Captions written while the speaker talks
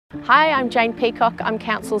Hi, I'm Jane Peacock. I'm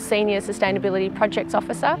Council's Senior Sustainability Projects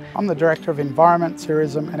Officer. I'm the Director of Environment,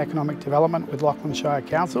 Tourism and Economic Development with Lachlan Shire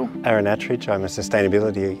Council. Aaron Attridge, I'm a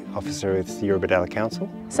Sustainability Officer with the Eurobodalla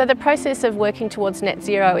Council. So the process of working towards net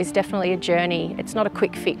zero is definitely a journey. It's not a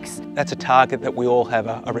quick fix. That's a target that we all have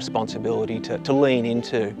a responsibility to lean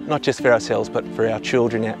into, not just for ourselves but for our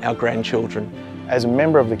children, our grandchildren. As a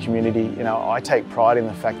member of the community, I take pride in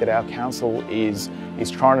the fact that our council is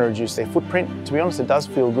trying to reduce their footprint. To be honest, it does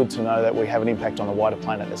feel good to know that we have an impact on the wider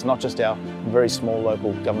planet. It's not just our very small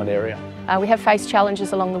local government area. We have faced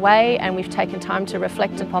challenges along the way and we've taken time to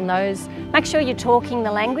reflect upon those. Make sure you're talking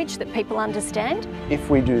the language that people understand. If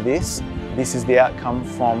we do this is the outcome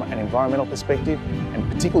from an environmental perspective and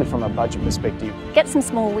particularly from a budget perspective. Get some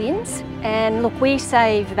small wins, and look, we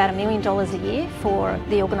save about $1 million a year for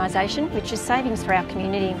the organisation, which is savings for our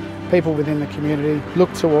community. People within the community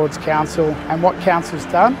look towards council and what council's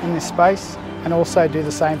done in this space and also do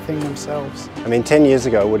the same thing themselves. 10 years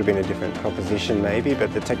ago it would have been a different proposition maybe,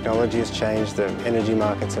 but the technology has changed, the energy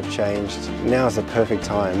markets have changed. Now is the perfect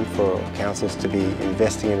time for councils to be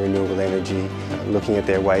investing in renewable energy, looking at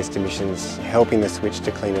their waste emissions, helping the switch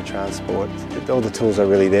to cleaner transport. All the tools are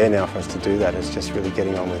really there now for us to do that. It's just really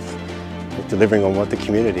getting on with delivering on what the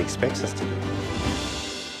community expects us to do.